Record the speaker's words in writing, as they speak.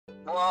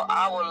Well,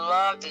 I would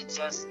love to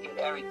just get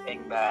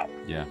everything back.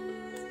 Yeah.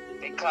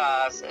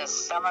 Because it's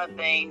some of the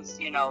things,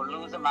 you know,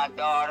 losing my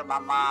daughter, my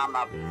mom,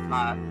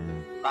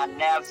 my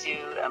nephew,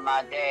 and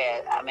my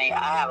dad. I mean,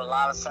 I have a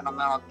lot of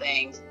sentimental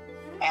things.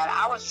 And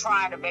I was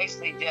trying to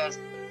basically just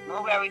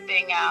move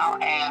everything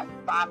out and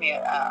find me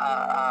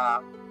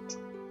a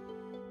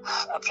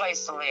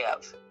place to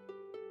live.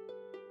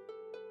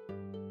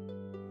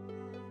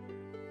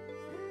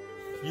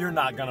 You're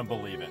not gonna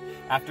believe it.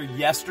 After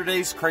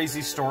yesterday's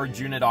crazy storage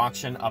unit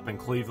auction up in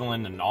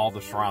Cleveland and all the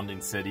surrounding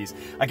cities,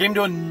 I came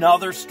to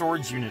another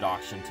storage unit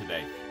auction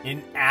today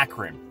in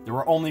Akron. There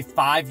were only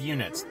 5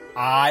 units.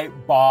 I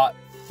bought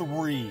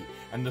 3,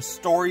 and the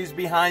stories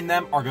behind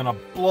them are gonna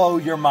blow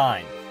your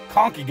mind.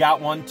 Conky got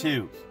one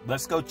too.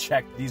 Let's go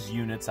check these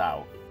units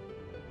out.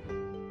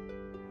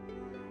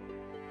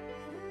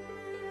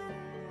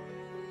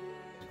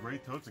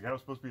 Great totes. The guy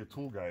was supposed to be a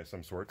tool guy of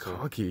some sort. So.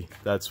 Conky,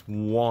 that's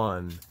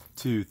 1,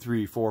 2,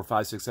 3, 4,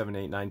 5, 6, 7,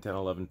 8, 9, 10,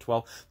 11,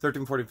 12,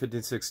 13, 14,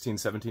 15, 16,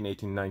 17,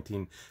 18,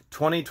 19,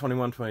 20,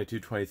 21, 22,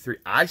 23.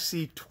 I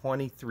see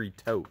 23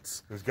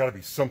 totes. There's got to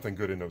be something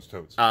good in those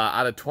totes.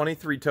 Out of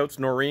 23 totes,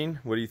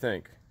 Noreen, what do you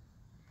think?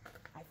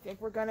 I think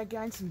we're gonna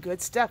get some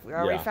good stuff. We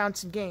already found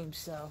some games,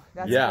 so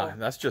that's cool.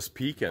 That's just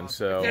peeking.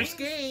 So if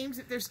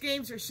there's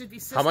games, there should be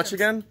systems. How much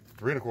again?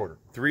 3 1/4.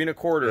 3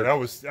 1/4. And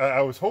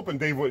I was hoping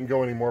Dave wouldn't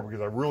go anymore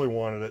because I really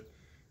wanted it,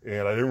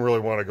 and I didn't really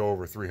want to go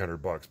over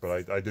 $300.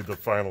 But I did the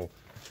final,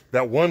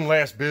 that one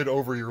last bid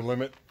over your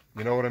limit.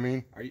 You know what I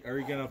mean? Are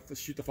you gonna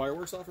shoot the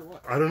fireworks off or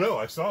what? I don't know.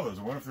 I saw those.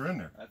 I wonder if they're in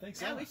there. I think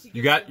so.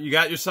 Yeah, You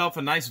got yourself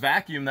a nice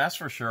vacuum, that's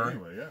for sure.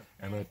 Anyway, yeah.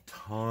 And a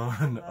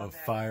ton of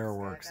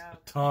fireworks. A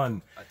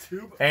ton. A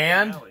tube.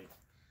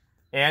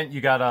 And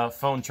you got a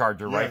phone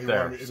charger right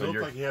there. It looked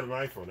like he had an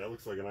iPhone. That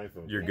looks like an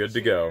iPhone. You're good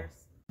to go.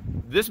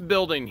 This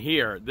building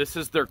here, this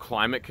is their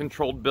climate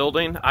controlled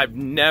building. I've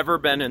never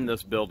been in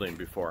this building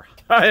before.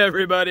 Hi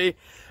everybody.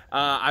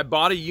 I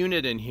bought a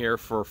unit in here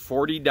for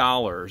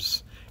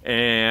 $40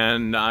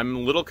 and I'm a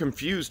little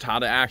confused how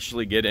to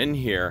actually get in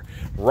here.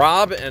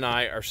 Rob and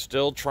I are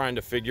still trying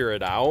to figure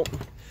it out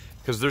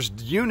because there's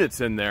units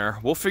in there.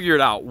 We'll figure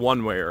it out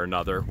one way or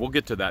another. We'll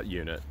get to that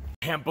unit.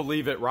 Can't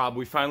believe it, Rob.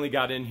 We finally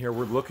got in here.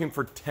 We're looking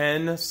for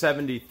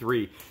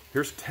 1073.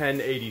 Here's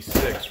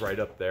 1086 right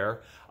up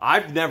there.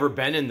 I've never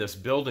been in this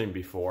building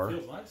before.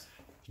 Feels nice.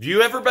 Have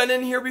you ever been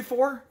in here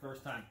before?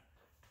 First time.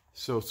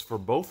 So it's for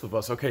both of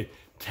us. Okay,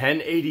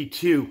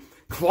 1082.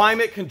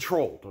 Climate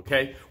controlled,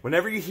 okay?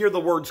 Whenever you hear the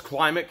words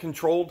climate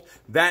controlled,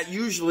 that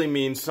usually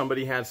means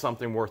somebody had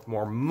something worth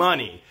more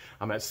money.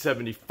 I'm at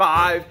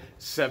 75,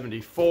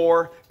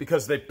 74,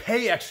 because they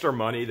pay extra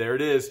money. There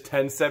it is,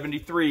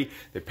 1073.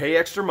 They pay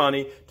extra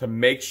money to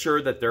make sure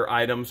that their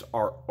items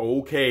are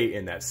okay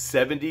in that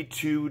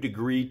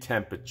 72-degree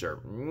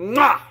temperature.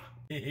 Mwah!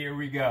 Here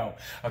we go.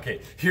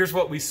 Okay, here's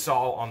what we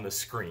saw on the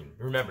screen.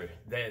 Remember,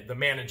 the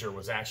manager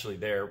was actually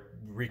there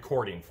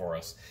recording for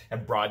us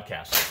and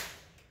broadcasting.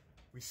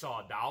 We saw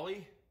a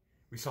dolly,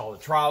 we saw the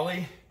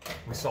trolley,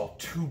 we saw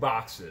 2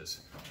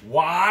 boxes.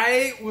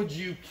 Why would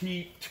you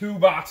keep 2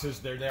 boxes?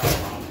 There they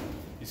are, Rob.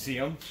 You see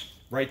them?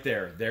 Right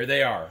there. There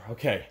they are.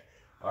 Okay.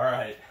 All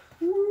right.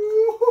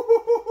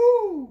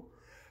 Woo-hoo-hoo-hoo-hoo.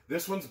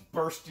 This one's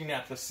bursting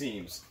at the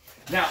seams.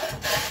 Now,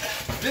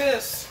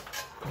 this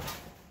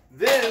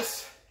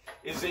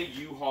is a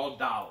U-Haul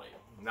dolly.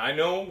 Now, I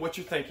know what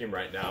you're thinking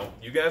right now.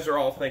 You guys are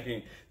all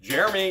thinking,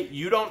 Jeremy,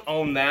 you don't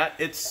own that.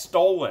 It's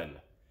stolen.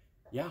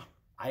 Yeah.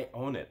 I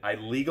own it. I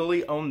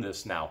legally own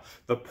this now.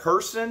 The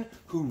person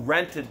who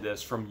rented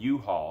this from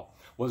U-Haul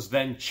was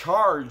then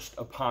charged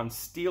upon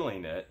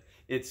stealing it.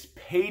 It's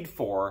paid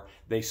for.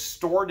 They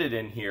stored it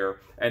in here.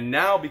 And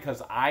now,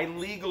 because I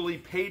legally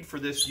paid for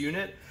this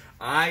unit,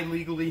 I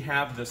legally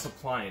have this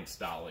appliance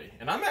dolly.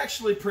 And I'm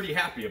actually pretty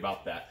happy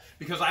about that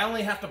because I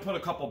only have to put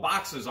a couple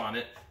boxes on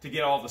it to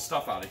get all the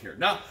stuff out of here.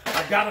 Now,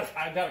 I've got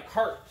a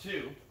cart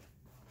too.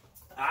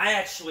 I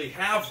actually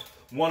have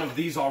one of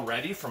these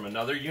already from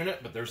another unit,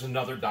 but there's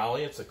another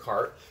dolly. It's a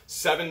cart.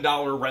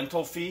 $7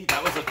 rental fee.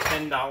 That was a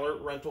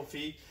 $10 rental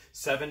fee.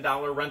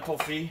 $7 rental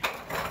fee.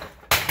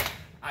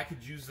 I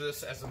could use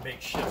this as a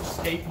makeshift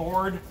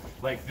skateboard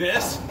like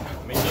this.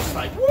 I mean, just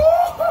like, woo!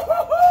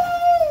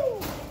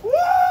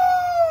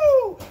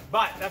 Woo!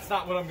 But that's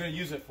not what I'm going to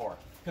use it for.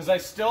 Because I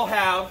still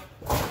have,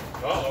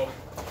 I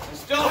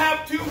still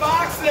have 2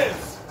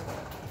 boxes.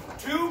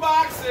 2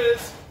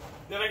 boxes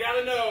that I got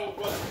to know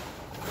what's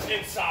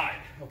inside.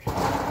 Okay,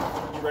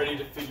 you ready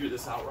to figure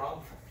this out,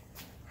 Rob?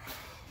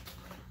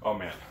 Oh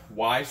man,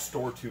 why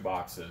store 2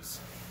 boxes?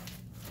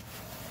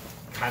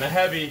 Kind of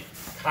heavy,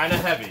 kind of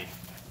heavy.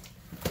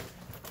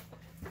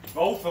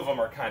 Both of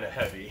them are kind of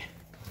heavy.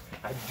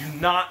 I do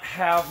not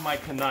have my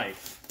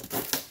knife.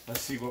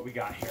 Let's see what we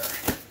got here.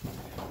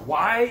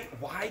 Why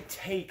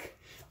take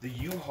the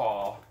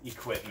U-Haul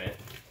equipment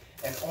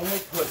and only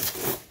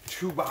put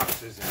 2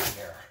 boxes in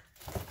here?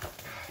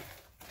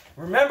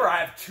 Remember, I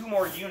have 2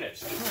 more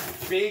units,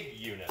 2 big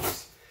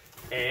units.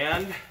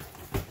 And,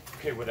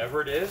 okay,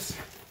 whatever it is,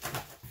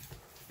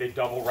 they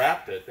double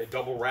wrapped it. They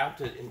double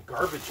wrapped it in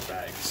garbage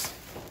bags.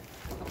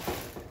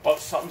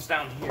 something's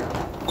down here.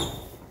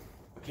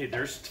 Okay,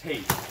 there's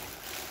tape.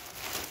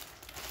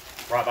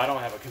 Rob, I don't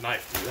have a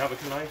knife. Do you have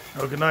a knife?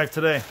 No good knife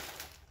today.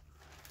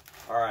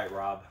 All right,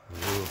 Rob.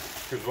 Ooh.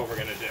 Here's what we're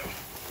gonna do.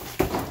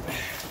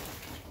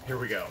 Here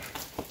we go.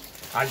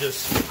 I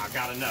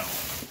gotta know.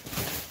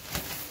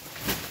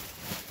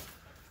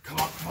 Come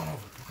on over.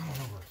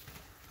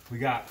 We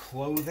got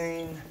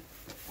clothing.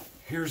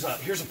 Here's a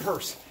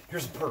purse.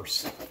 Here's a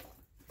purse.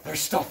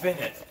 There's stuff in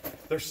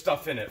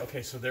it.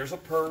 Okay, so there's a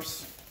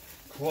purse,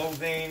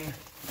 clothing,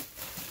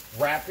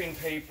 wrapping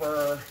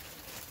paper,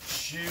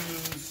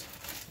 shoes.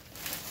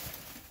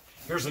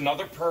 Here's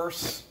another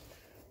purse.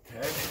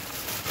 Okay.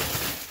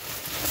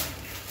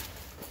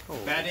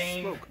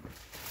 Bedding. Smoke.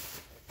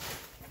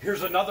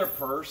 Here's another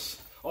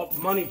purse. Oh,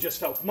 money just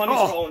fell. Money's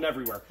falling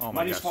everywhere. Oh,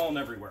 money's falling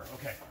everywhere.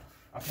 Okay.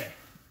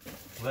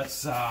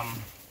 Let's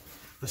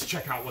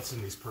check out what's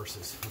in these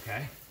purses.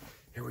 Okay.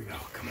 Here we go.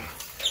 Come on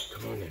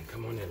in.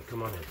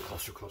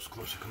 Closer. Come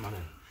on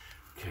in.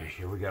 Okay,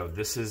 here we go.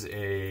 This is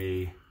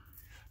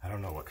I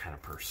don't know what kind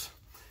of purse,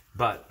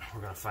 but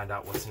we're gonna find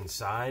out what's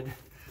inside.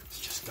 Let's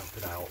just dump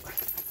it out.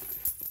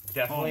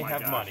 Definitely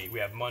have money. We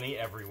have money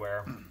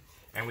everywhere,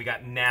 and we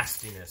got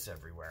nastiness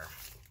everywhere.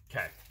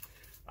 Okay.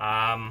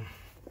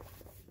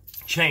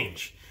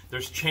 Change.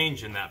 There's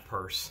change in that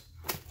purse.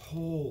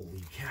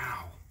 Holy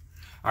cow.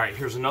 All right,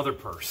 here's another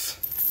purse.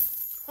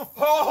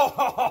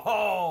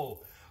 Oh,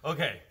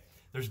 okay.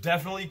 There's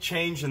definitely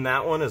change in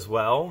that one as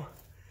well,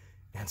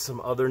 and some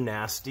other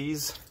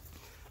nasties.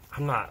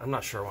 I'm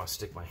not sure I want to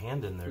stick my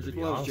hand in there, to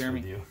be honest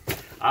with you.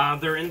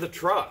 They're in the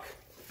truck.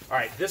 All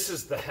right, this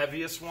is the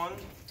heaviest one.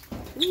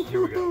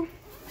 Here we go.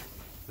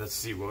 Let's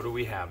see, what do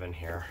we have in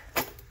here?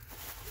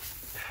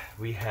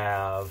 We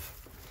have,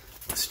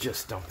 let's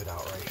just dump it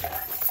out right here.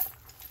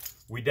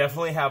 We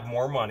definitely have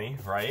more money,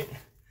 right?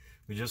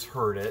 We just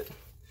heard it.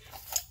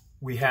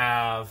 We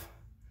have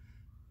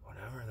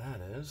whatever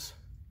that is.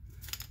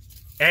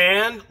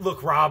 And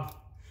look, Rob,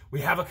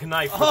 we have a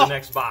knife for the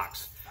next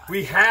box.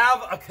 We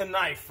have a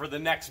knife for the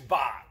next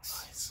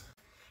box. Nice.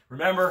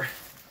 Remember,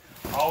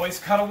 always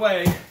cut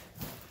away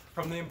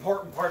from the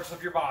important parts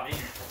of your body.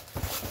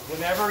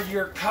 Whenever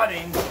you're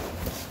cutting,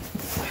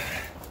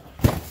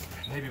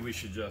 maybe we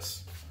should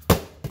just,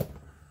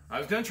 I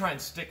was gonna try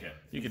and stick it.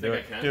 You can do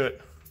it. Do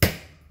it.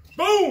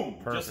 Boom!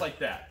 Perfect. Just like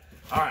that.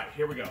 All right,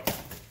 here we go.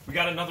 We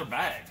got another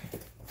bag.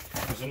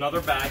 There's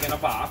another bag in a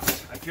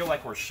box. I feel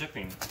like we're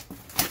shipping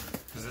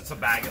because it's a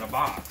bag in a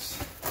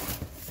box.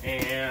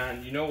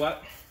 And you know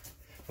what?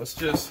 Let's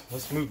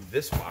move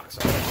this box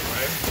out of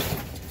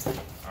the way.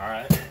 All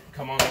right,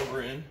 come on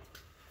over in.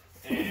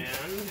 And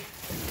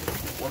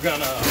we're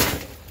gonna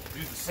do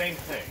the same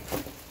thing.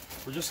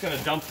 We're just gonna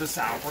dump this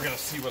out. We're gonna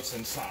see what's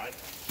inside.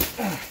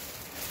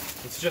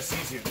 It's just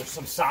easier. There's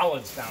some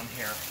solids down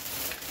here.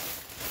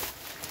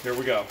 Here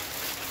we go.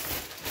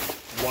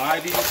 Why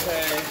do you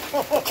say?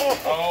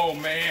 Oh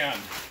man.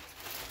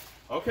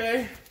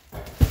 Okay.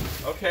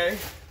 Okay.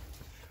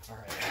 All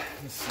right.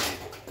 Let's see.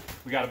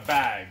 We got a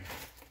bag.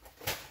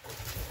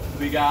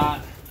 We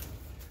got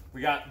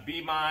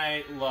Be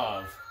My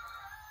Love.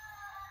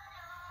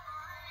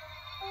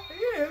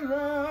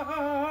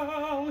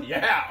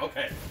 Yeah.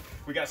 Okay.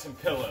 We got some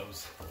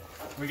pillows.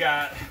 We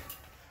got.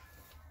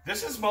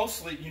 This is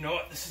mostly. You know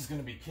what? This is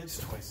gonna be kids'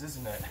 toys,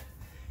 isn't it?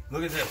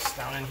 Look at this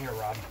down in here,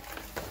 Rob.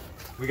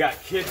 We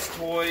got kids'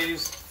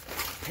 toys,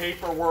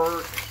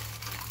 paperwork,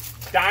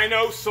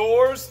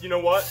 dinosaurs. You know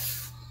what?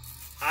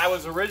 I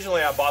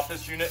bought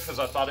this unit because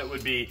I thought it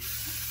would be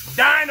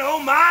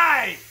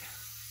dynamite,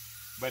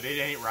 but it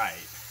ain't right.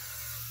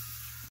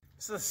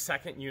 This is the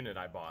second unit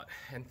I bought,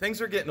 and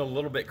things are getting a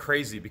little bit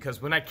crazy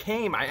because when I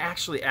came, I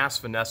actually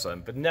asked Vanessa,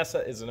 and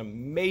Vanessa is an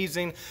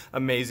amazing,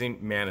 amazing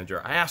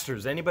manager. I asked her,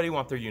 does anybody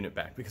want their unit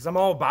back? Because I'm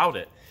all about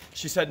it.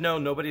 She said, no,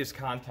 nobody has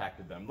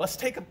contacted them. Let's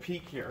take a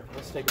peek here.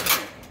 Let's take a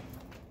peek.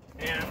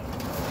 And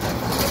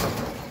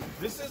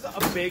this is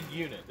a big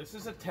unit. This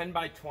is a 10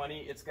 by 20.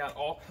 It's got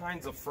all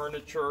kinds of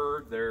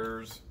furniture.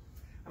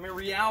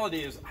 Reality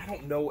is, I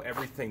don't know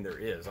everything there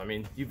is.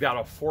 You've got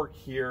a fork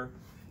here.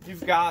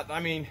 You've got,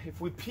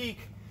 if we peek,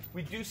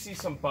 we do see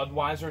some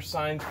Budweiser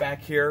signs back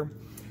here.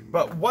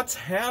 But what's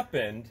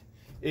happened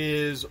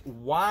is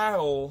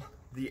while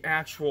the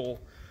actual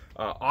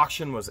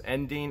auction was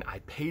ending, I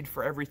paid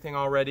for everything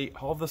already.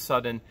 All of a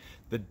sudden,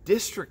 the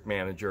district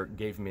manager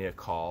gave me a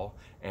call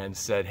and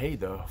said, hey,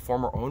 the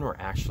former owner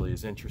actually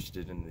is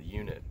interested in the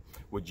unit.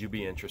 Would you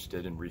be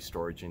interested in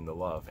restoraging the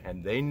Love?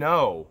 And they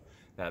know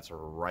that's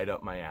right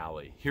up my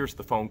alley. Here's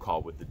the phone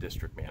call with the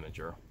district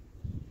manager.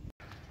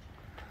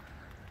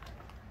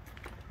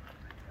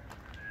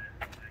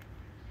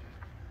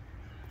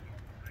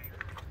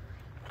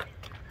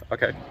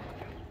 Okay.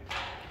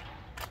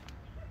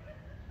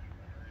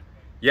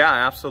 Yeah,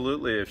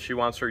 absolutely. If she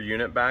wants her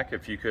unit back,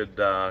 if you could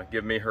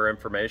give me her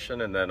information,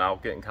 and then I'll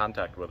get in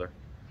contact with her.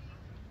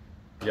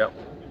 Yep.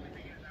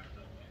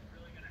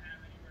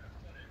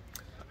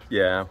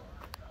 Yeah.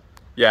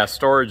 Yeah,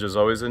 storage is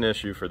always an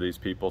issue for these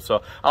people.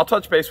 So I'll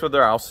touch base with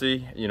her. I'll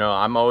see.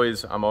 I'm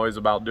always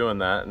about doing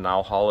that, and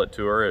I'll haul it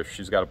to her if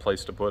she's got a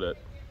place to put it.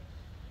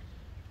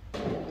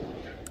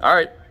 All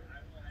right.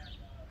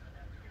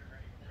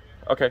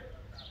 Okay.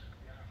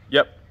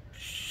 Yep.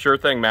 Sure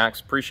thing, Max.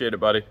 Appreciate it,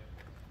 buddy.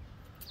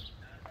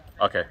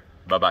 Okay.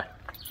 Bye-bye.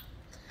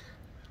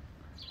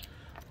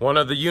 One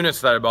of the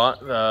units that I bought,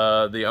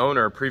 the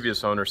owner,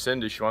 previous owner,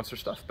 Cindy, she wants her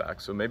stuff back.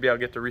 So maybe I'll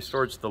get to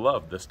Restorage the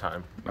Love this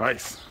time.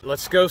 Nice.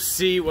 Let's go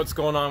see what's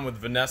going on with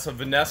Vanessa.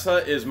 Vanessa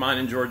is mine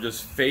and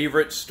George's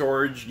favorite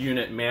storage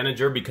unit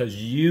manager because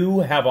you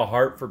have a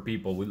heart for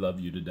people. We love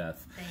you to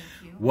death. Thank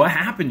you. What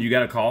happened? You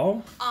got a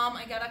call?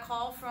 I got a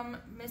call from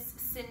Miss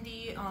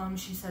Cindy.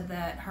 She said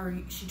that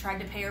she tried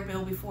to pay her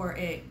bill before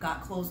it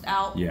got closed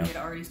out. Yeah. We had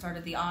already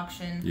started the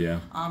auction. Yeah.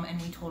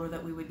 And we told her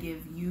that we would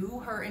give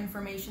you her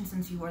information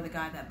since you are the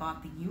guy that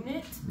bought the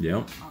unit.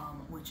 Yep.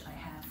 Which I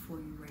have for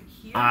you right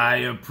here. I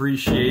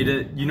appreciate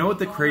it. You know what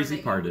the crazy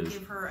part is?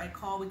 Give her a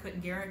call. We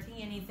couldn't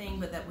guarantee anything,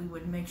 but that we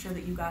would make sure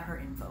that you got her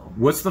info.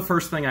 What's the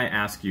first thing I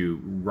ask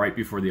you right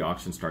before the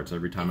auction starts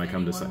every time I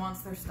come to say? Anyone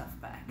wants their stuff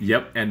back.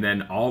 Yep, and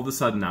then all of a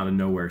sudden, out of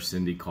nowhere,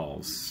 Cindy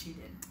calls. She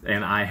did.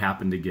 And I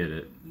happen to get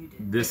it. You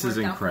did. This is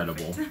It worked out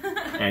incredible.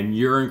 perfect. And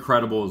you're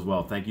incredible as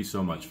well. Thank you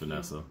so much,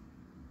 Vanessa.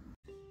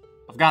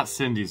 I've got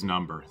Cindy's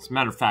number. As a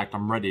matter of fact,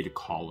 I'm ready to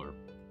call her.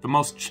 The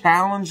most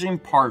challenging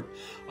part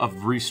of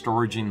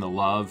Restoraging the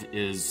Love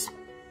is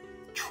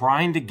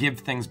trying to give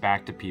things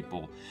back to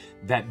people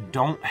that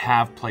don't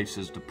have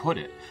places to put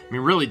it. I mean,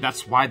 really,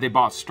 that's why they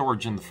bought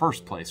storage in the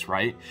first place,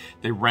 right?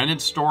 They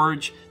rented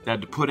storage, they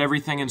had to put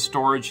everything in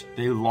storage,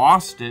 they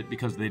lost it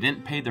because they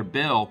didn't pay their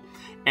bill,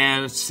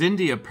 and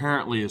Cindy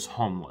apparently is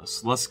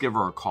homeless. Let's give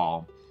her a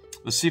call.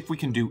 Let's see if we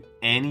can do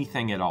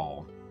anything at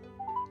all.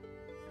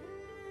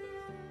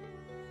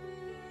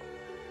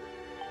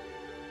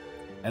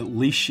 At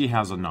least she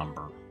has a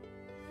number.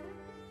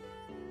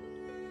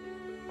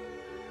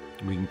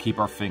 We can keep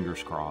our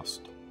fingers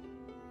crossed.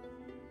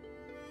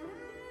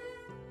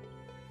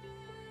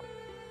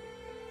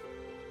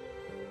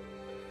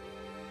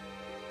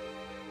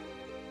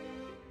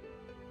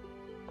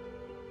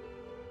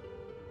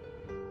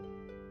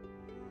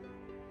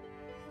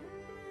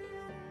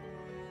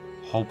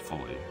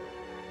 Hopefully.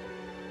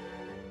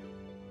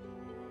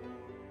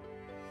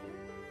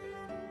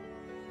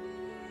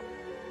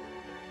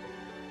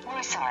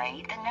 We're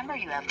sorry, the number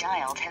you have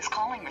dialed has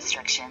calling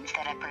restrictions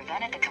that have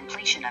prevented the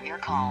completion of your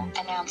call.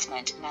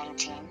 Announcement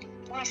 19.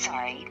 We're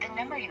sorry, the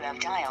number you have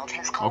dialed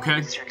has calling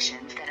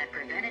restrictions that have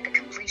prevented the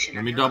completion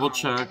of your call. Let me double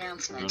check.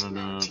 Announcement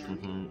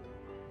 19.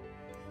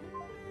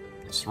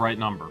 It's the right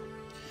number.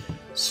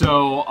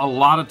 So a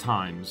lot of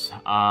times,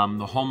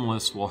 the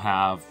homeless will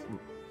have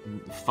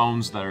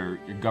phones that are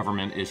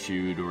government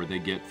issued or they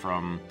get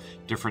from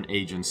different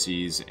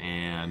agencies,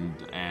 and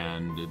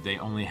they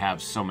only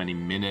have so many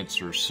minutes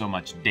or so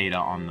much data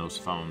on those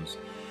phones.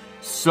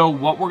 So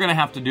what we're going to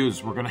have to do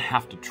is we're going to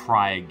have to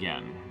try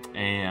again,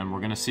 and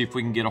we're going to see if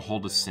we can get a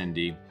hold of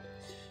Cindy.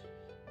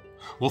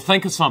 We'll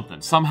think of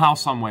something. Somehow,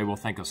 some way, we'll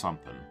think of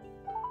something.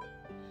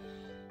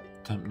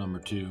 Attempt number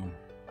 2.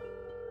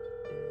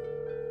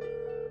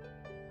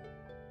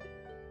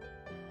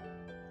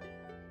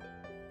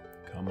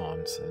 Come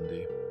on,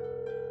 Cindy.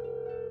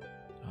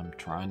 I'm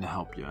trying to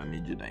help you. I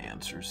need you to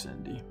answer,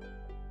 Cindy.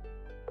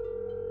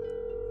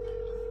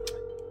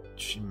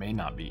 She may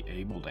not be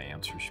able to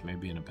answer. She may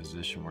be in a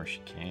position where she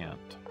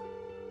can't.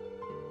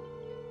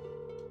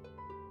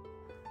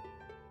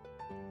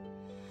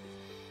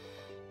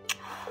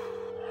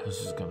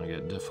 This is going to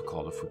get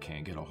difficult if we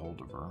can't get a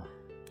hold of her,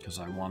 because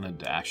I wanted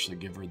to actually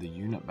give her the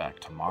unit back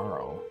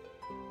tomorrow.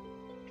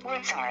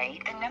 We're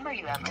sorry, the number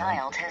you have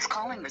dialed has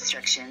calling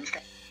restrictions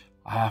that...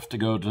 I have to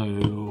go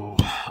to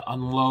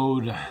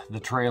unload the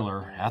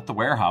trailer at the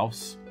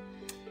warehouse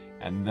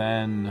and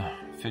then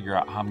figure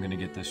out how I'm going to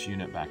get this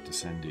unit back to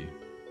Cindy.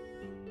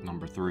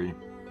 Number 3.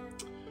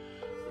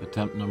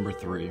 Attempt number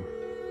 3.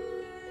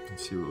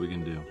 Let's see what we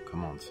can do.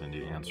 Come on,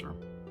 Cindy, answer.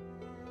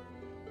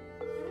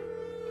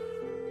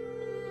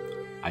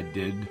 I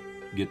did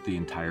get the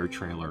entire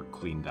trailer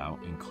cleaned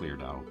out and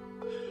cleared out.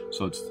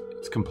 So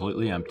it's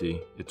completely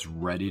empty. It's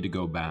ready to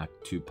go back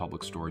to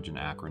public storage in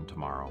Akron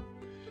tomorrow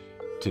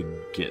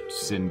to get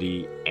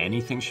Cindy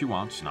anything she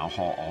wants, and I'll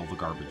haul all the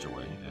garbage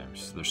away.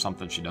 If there's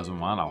something she doesn't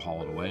want, I'll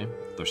haul it away.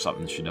 If there's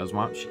something she does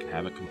want, she can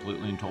have it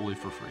completely and totally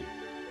for free.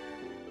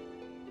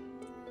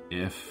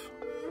 If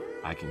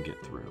I can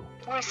get through.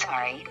 We're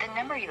sorry, the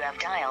number you have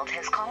dialed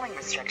has calling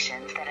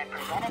restrictions that have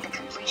prevented the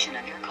completion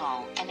of your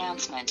call.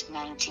 Announcement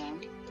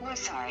 19. We're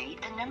sorry,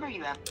 the number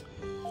you have...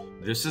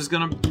 This is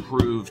going to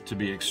prove to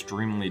be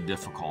extremely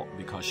difficult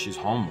because she's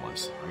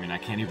homeless. I mean, I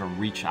can't even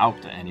reach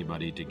out to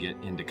anybody to get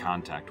into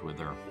contact with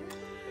her.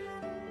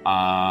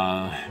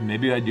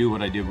 Maybe I do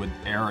what I did with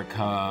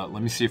Erica.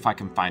 Let me see if I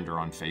can find her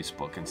on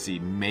Facebook and see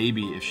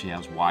maybe if she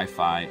has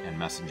Wi-Fi and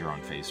Messenger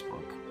on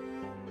Facebook.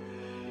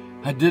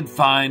 I did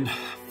find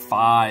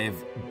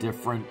 5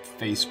 different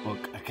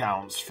Facebook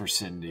accounts for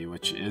Cindy,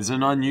 which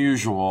isn't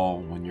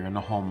unusual when you're in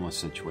a homeless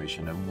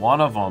situation. And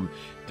one of them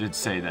did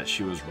say that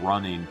she was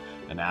running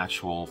an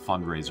actual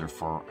fundraiser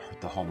for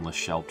the homeless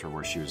shelter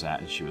where she was at,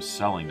 and she was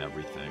selling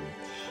everything.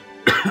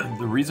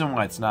 The reason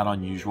why it's not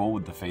unusual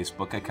with the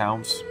Facebook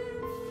accounts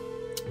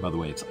by the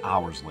way, it's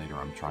hours later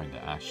I'm trying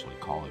to actually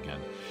call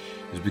again,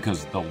 is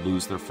because they'll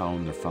lose their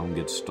phone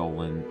gets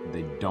stolen,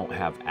 they don't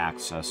have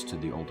access to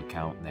the old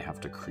account, and they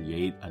have to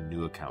create a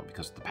new account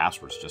because the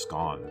password's just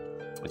gone.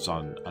 It's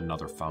on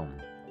another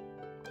phone.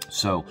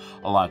 So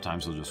a lot of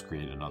times they'll just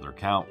create another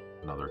account,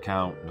 another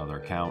account, another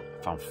account.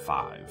 I found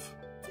 5.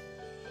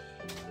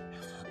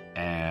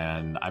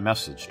 And I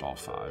messaged all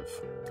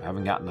 5. I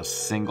haven't gotten a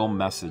single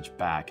message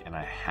back, and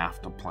I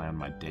have to plan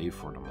my day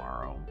for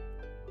tomorrow.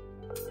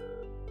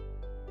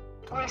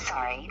 We're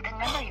sorry, the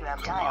number you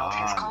have dialed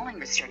has calling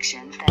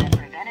restrictions that have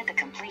prevented the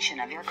completion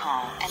of your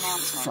call.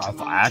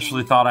 Announcement. I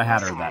actually thought I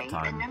had her that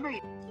time.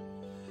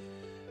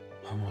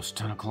 Almost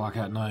 10 o'clock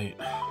at night.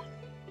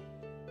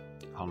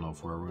 I don't know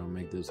if we're ever going to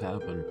make this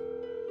happen.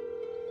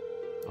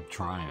 I'm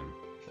trying.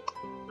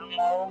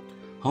 Hello?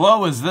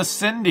 Hello, is this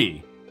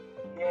Cindy?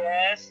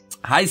 Yes.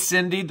 Hi,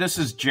 Cindy. This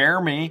is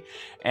Jeremy,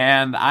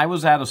 and I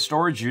was at a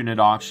storage unit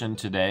auction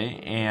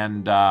today,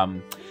 and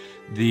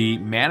the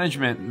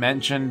management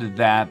mentioned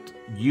that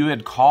you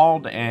had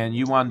called and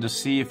you wanted to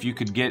see if you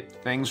could get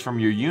things from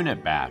your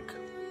unit back.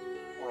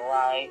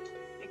 Right.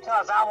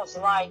 Because I was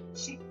like,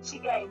 she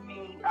gave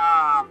me,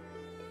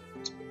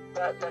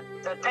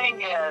 the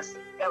thing is,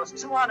 it was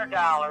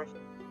 $200,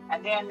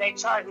 and then they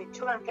charged me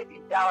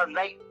 $250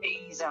 late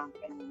fees and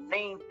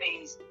lien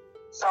fees.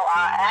 So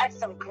I asked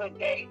them, could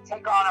they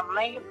take all them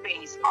lien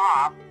fees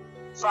off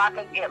so I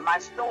could get my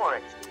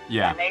storage?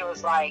 Yeah. And they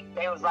was like,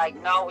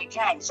 no, we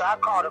can't. So I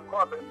called a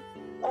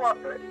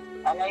corporate,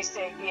 and they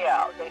said,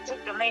 yeah, they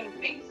took the lien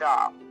fees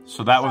off.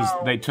 So that was,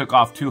 they took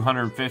off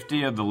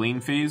 $250 of the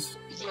lien fees?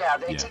 Yeah,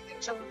 they took it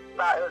was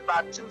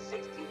about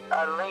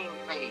 $260 lien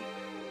fee,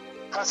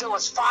 because it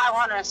was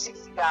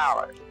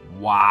 $560.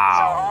 Wow.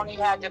 So I only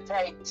had to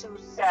pay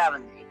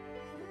 $270.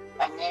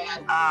 And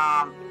then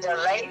the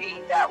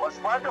lady that was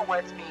working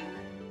with me,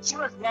 she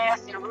was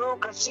nasty and rude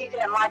because she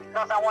didn't like it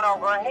because I went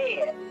over her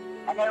head.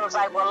 And they was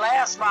like, well,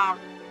 last month,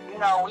 you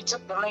know, we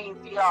took the lien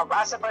fee off.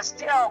 I said, but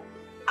still,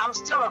 I'm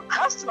still a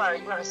customer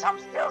of yours. I'm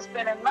still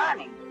spending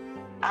money.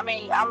 I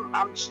mean,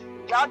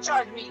 y'all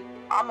charge me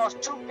almost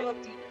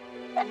 $250,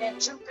 and then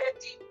 $250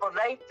 for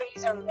late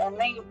fees and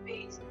lien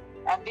fees.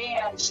 And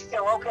then she said,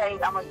 okay,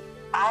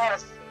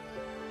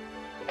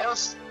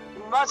 it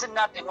wasn't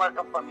nothing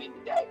working for me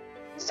today.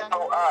 So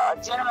a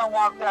gentleman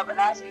walked up and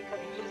asked me could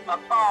he use my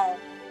phone.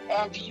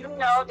 And do you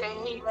know that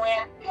he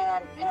went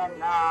and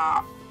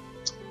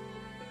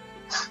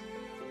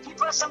he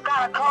put some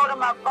kind of code on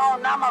my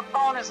phone? Now my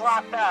phone is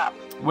locked up.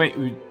 Wait,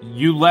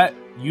 you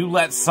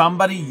let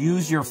somebody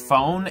use your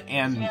phone?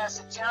 And yes,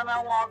 a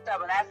gentleman walked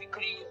up and asked me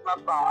could he use my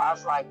phone. I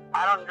was like,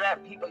 I don't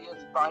let people use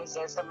the phone. He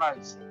said it's an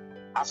emergency.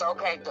 I said,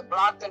 okay, to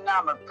block the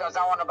number because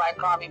I want nobody to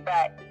call me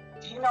back.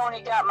 Do you know when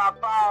he got my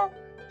phone?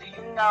 Do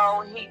you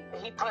know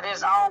he put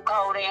his own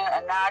code in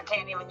and now I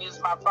can't even use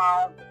my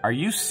phone? Are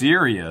you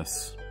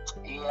serious?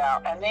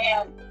 Yeah, and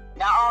then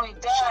not only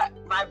that,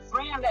 my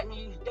friend let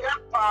me use their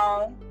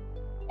phone,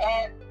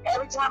 and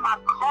every time I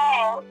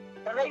called,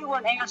 the lady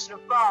wouldn't answer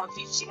the phone.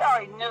 She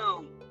already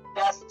knew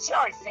that, she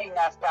already seen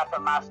that stuff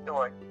in my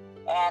story.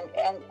 And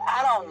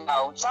I don't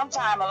know,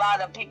 sometimes a lot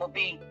of people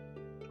be,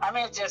 I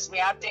mean, it's just me,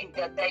 I think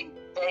that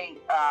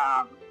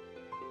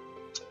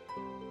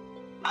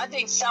I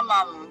think some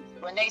of them,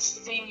 when they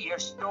see your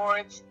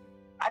storage,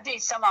 I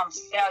think some of them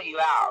sell you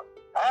out.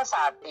 That's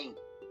how I think.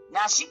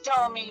 Now, she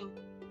told me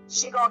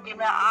she gonna give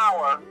me an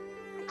hour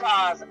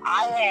because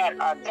I had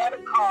a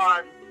debit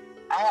card.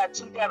 I had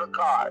 2 debit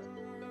cards.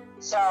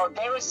 So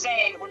they were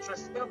saying, which was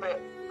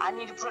stupid, I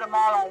need to put them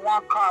all on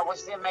one card,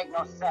 which didn't make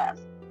no sense.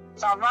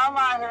 So I'm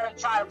around here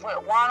trying to put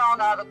one on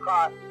the other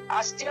card.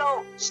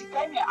 She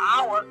gave me an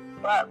hour,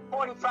 but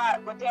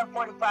within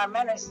 45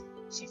 minutes,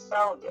 she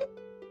sold it.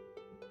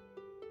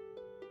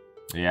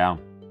 Yeah.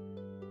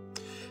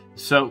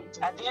 So.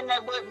 And then they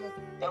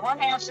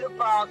wouldn't answer the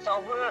phone.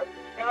 So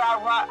here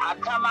I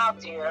come out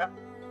there,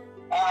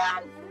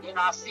 and you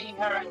know I see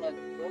her and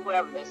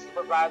whoever the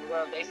supervisor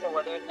was. They said,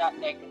 well, there's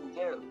nothing they can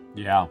do.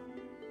 Yeah.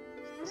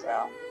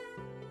 So.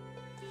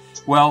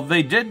 Well,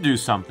 they did do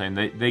something.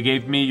 They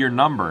gave me your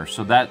number,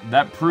 so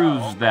that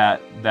proves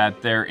that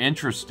they're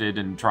interested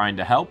in trying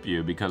to help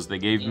you because they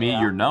gave me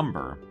your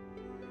number.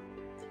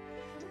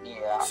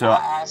 Yeah, so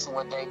I asked them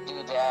would they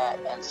do that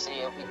and see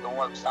if we can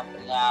work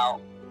something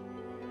out.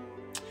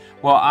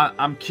 Well,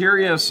 I'm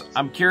curious.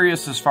 I'm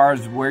curious as far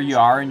as where you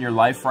are in your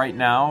life right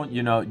now.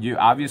 You know, you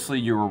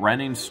were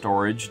renting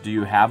storage. Do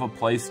you have a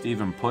place to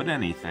even put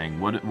anything?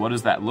 What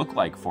does that look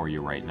like for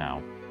you right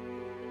now?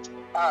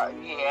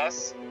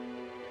 Yes,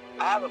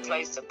 I have a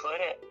place to put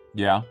it.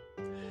 Yeah.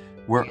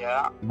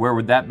 Where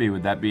would that be?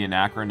 Would that be in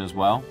Akron as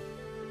well?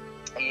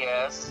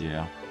 Yes.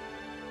 Yeah.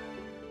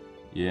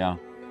 Yeah.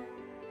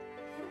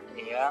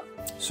 Yeah.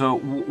 So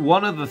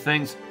one of the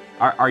things,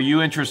 are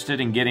you interested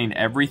in getting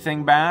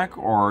everything back,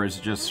 or is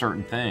it just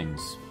certain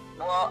things?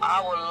 Well,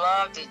 I would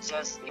love to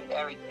just get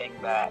everything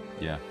back.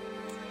 Yeah.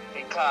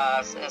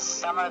 Because it's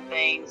some of the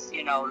things,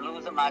 you know,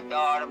 losing my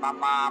daughter, my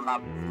mom,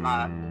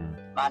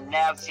 my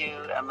nephew,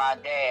 and my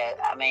dad.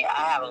 I mean,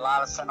 I have a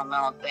lot of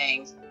sentimental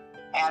things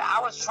And I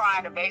was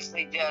trying to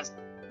basically just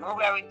move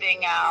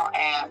everything out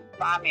and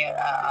find me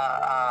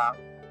a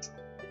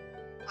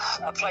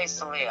place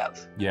to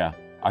live. Yeah.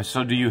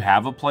 So do you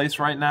have a place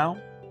right now?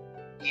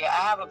 Yeah,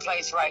 I have a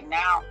place right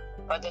now.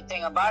 But the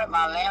thing about it,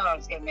 my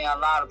landlord's giving me a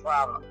lot of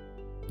problems.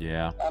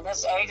 Yeah. And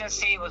this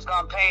agency was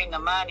going to pay him the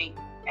money.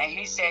 And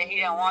he said he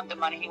didn't want the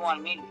money. He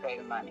wanted me to pay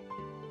the money.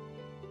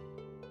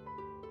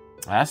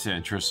 That's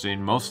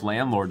interesting. Most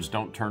landlords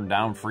don't turn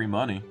down free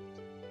money.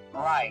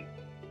 Right.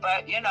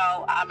 But, you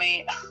know, I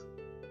mean,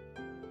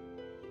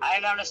 I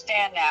didn't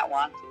understand that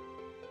one.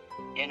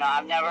 You know,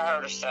 I've never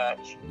heard of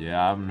such.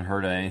 Yeah, I haven't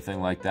heard of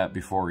anything like that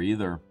before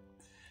either.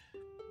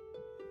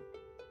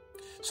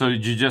 So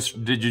did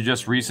you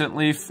just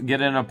recently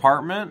get an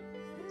apartment?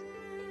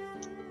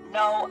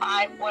 No,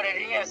 what it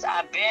is,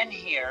 I've been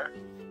here,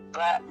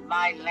 but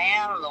my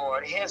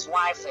landlord, his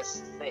wife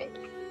is sick.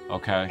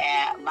 Okay.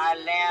 And my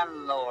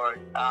landlord,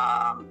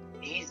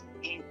 he's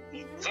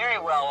very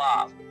well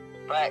off.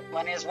 But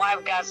when his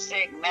wife got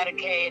sick,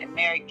 Medicare and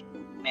Medicaid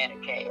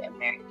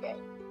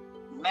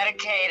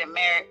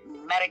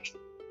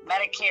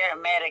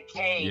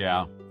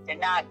yeah. did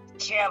not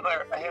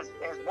cover. His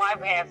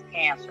wife has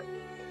cancer.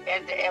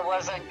 It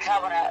wasn't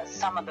covering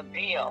some of the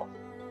bills.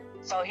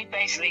 So he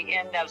basically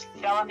ended up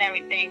selling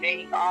everything that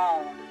he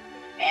owned,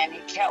 and he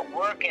kept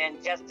working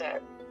just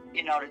to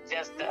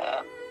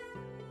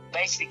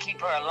basically keep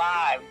her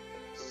alive.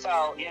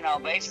 So, you know,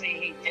 basically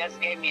he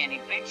just gave me an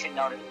eviction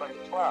notice for the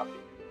 12th.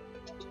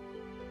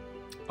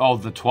 Oh,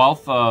 the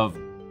 12th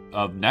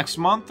of next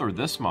month or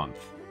this month?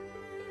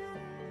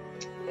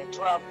 The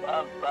 12th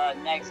of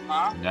next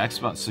month.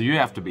 Next month. So you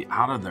have to be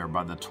out of there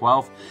by the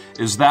 12th.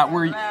 Is that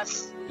where?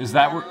 Unless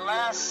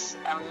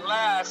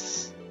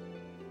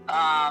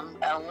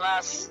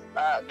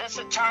this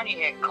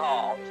attorney had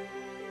called,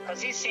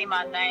 because he seen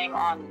my name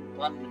on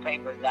one of the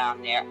papers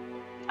down there,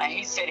 and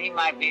he said he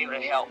might be able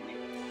to help me.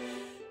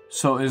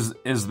 So is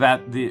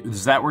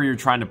that where you're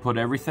trying to put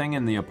everything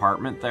in the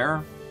apartment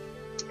there?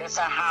 It's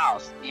a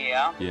house,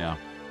 yeah. Yeah.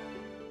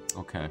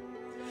 Okay.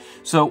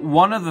 So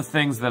one of the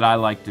things that I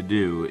like to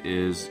do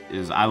is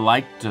I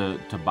like to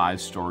buy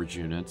storage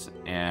units,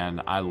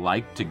 and I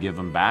like to give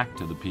them back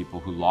to the people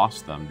who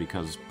lost them,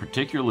 because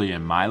particularly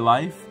in my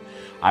life,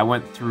 I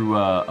went through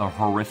a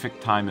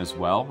horrific time as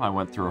well. I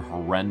went through a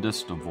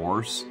horrendous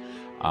divorce.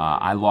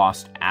 I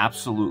lost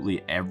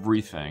absolutely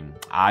everything.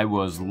 I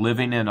was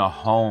living in a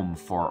home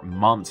for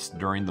months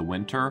during the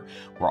winter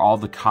where all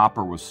the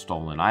copper was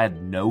stolen. I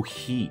had no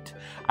heat.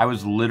 I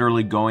was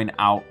literally going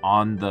out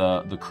on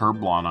the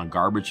curb lawn on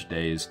garbage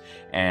days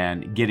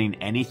and getting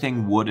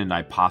anything wooden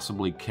I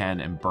possibly can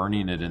and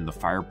burning it in the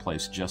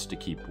fireplace just to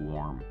keep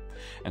warm.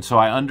 And so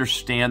I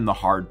understand the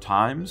hard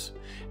times.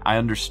 I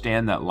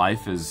understand that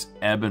life is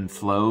ebb and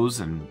flows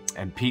and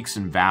peaks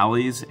and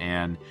valleys,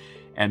 and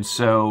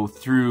so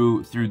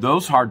through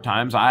those hard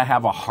times, I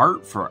have a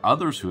heart for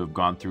others who have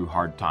gone through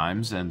hard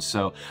times. And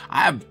so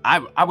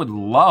I would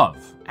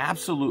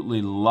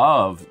absolutely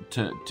love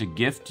to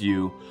gift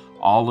you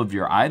all of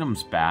your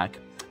items back.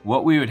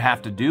 What we would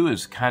have to do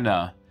is kind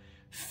of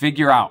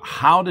figure out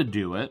how to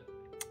do it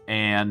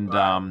and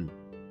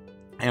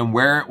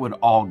where it would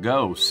all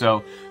go.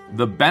 So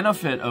the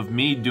benefit of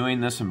me doing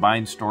this and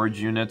buying storage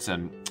units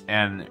and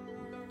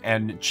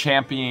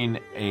championing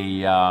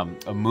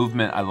a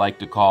movement I like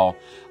to call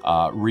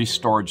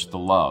Restorage the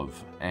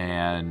Love,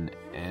 and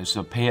it's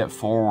a pay it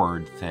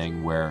forward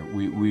thing where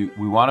we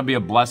want to be a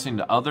blessing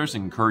to others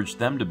and encourage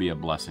them to be a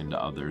blessing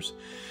to others.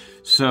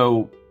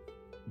 So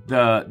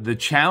the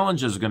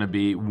challenge is going to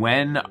be,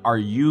 when are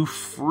you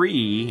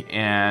free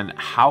and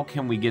how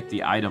can we get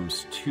the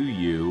items to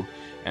you?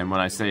 And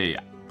when I say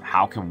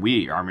how can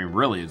we, I mean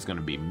really it's going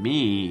to be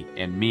me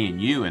and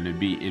you, and it'd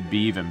be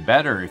even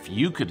better if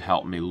you could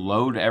help me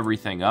load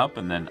everything up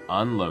and then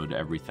unload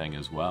everything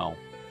as well.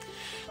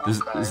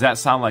 Does that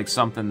sound like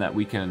something that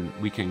we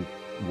can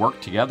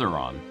work together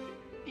on?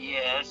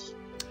 Yes.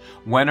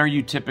 When are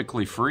you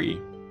typically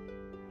free?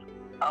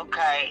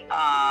 Okay,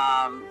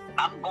 I'm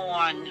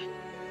going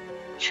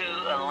to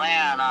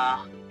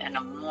Atlanta in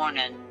the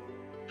morning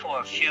for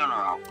a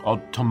funeral.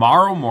 Oh,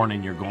 tomorrow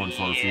morning you're going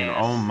for a funeral.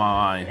 Yes. Oh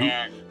my.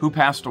 Who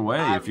passed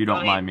away, if you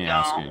don't mind me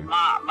asking?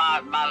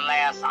 My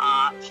last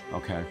aunt.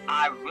 Okay.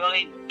 I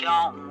really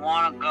don't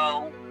want to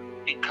go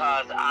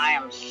because I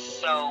am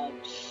so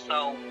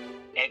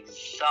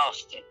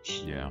exhausted.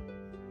 Yeah.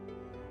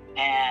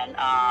 And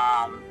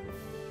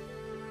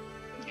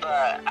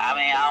but I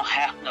mean I don't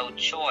have no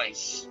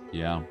choice.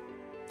 Yeah.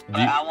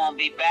 But I won't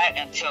be back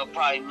until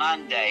probably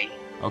Monday.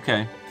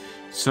 Okay.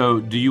 So,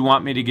 do you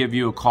want me to give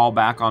you a call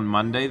back on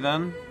Monday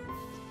then?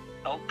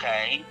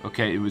 Okay.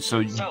 Okay,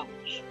 so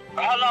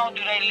how long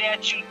do they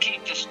let you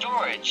keep the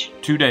storage?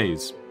 2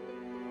 days.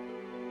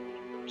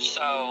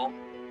 So,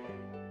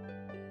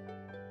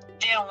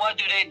 then what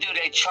do?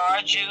 They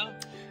charge you?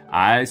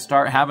 I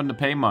start having to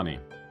pay money.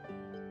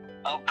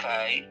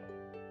 Okay.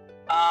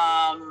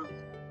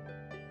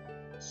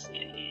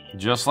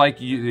 Just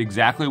like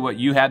exactly what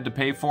you had to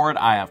pay for it,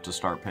 I have to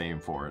start paying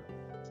for it.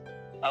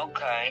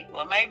 Okay.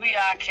 Well, maybe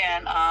I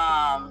can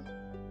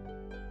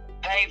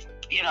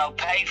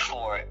pay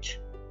for it.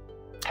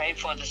 Pay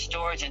for the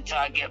storage until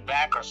I get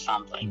back or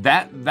something.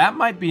 That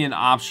might be an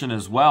option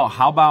as well.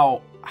 How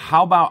about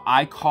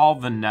I call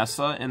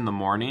Vanessa in the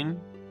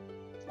morning?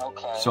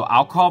 Okay. So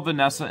I'll call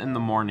Vanessa in the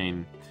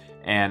morning,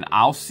 and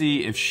I'll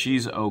see if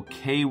she's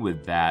okay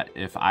with that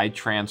if I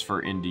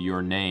transfer into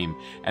your name,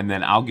 and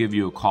then I'll give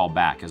you a call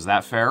back. Is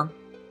that fair?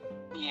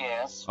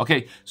 Yes.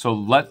 Okay, so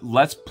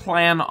let's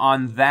plan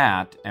on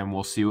that, and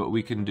we'll see what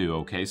we can do.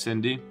 Okay,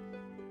 Cindy?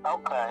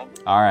 Okay.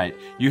 All right.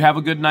 You have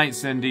a good night,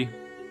 Cindy.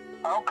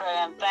 Okay,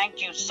 and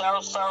thank you so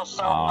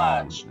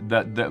much.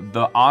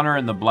 The honor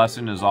and the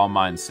blessing is all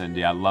mine,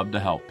 Cindy. I love to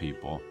help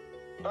people.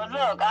 But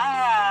look,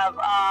 I have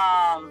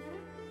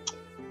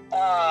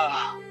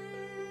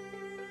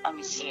let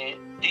me see.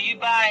 Do you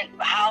buy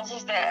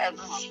houses that are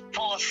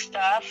full of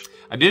stuff?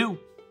 I do.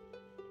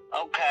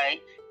 Okay,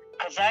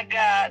 because I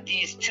got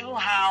these 2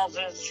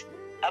 houses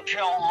up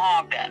here on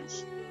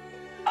Hawkins.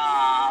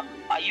 Are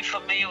you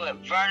familiar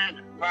with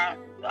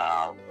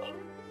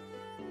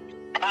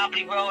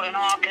Conky Road in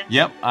Hawkins?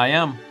 Yep, I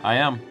am.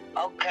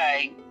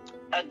 Okay,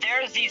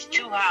 there's these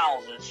 2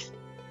 houses,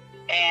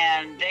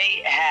 and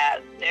they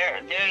have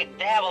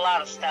a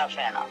lot of stuff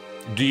in them.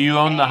 Do you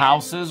own the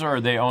houses, or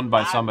are they owned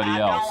by somebody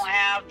else? I don't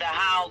have the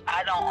house.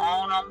 I don't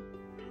own them,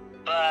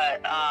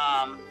 but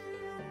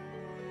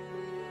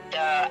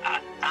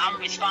I'm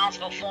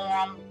responsible for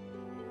them.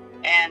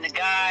 And the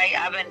guy,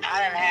 I done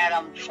had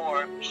him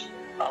for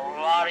a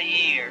lot of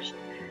years.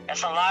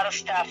 There's a lot of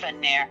stuff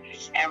in there,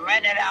 and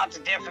rented out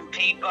to different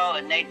people,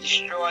 and they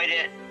destroyed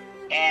it.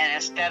 And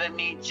instead of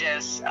me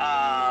just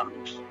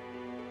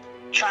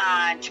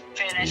trying to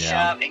finish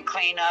up and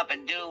clean up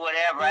and do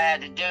whatever I had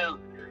to do,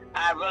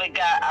 I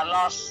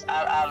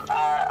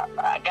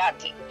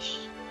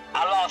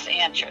lost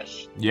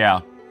interest.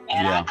 Yeah.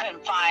 And I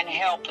couldn't find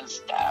help and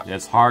stuff.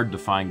 It's hard to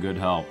find good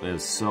help.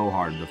 It's so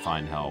hard to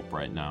find help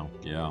right now.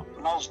 Yeah.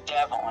 Most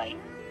definitely.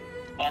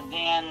 And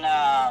then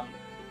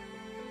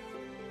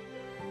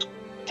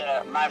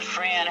my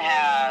friend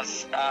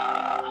has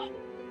a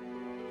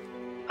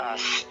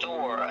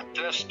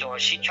thrift store.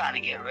 She's trying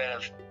to get rid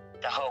of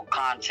the whole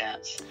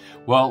contents.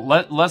 Well,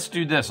 let's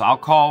do this. I'll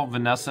call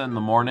Vanessa in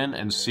the morning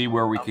and see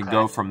where we can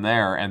go from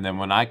there. And then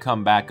when I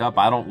come back up,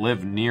 I don't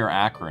live near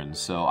Akron,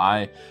 so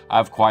I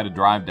have quite a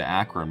drive to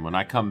Akron. When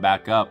I come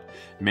back up,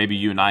 maybe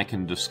you and I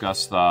can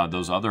discuss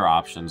those other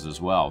options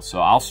as well.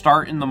 So I'll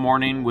start in the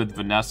morning with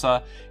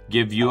Vanessa,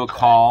 give you a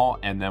call,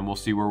 and then we'll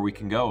see where we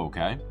can go,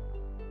 okay?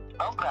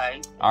 Okay.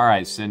 All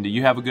right, Cindy.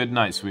 You have a good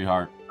night,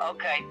 sweetheart.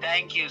 Okay,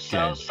 thank you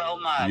so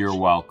much. You're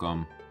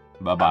welcome.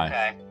 Bye-bye.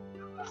 Okay.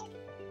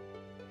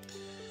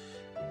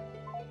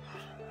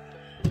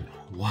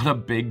 What a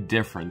big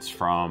difference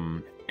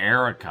from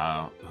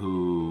Erica,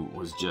 who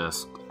was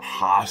just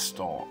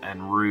hostile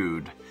and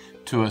rude,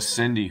 to a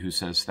Cindy who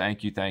says,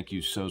 thank you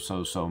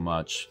so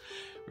much.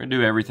 We're going to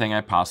do everything I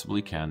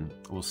possibly can.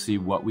 We'll see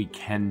what we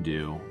can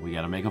do. We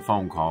got to make a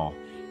phone call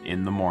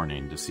in the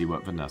morning to see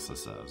what Vanessa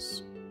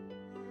says.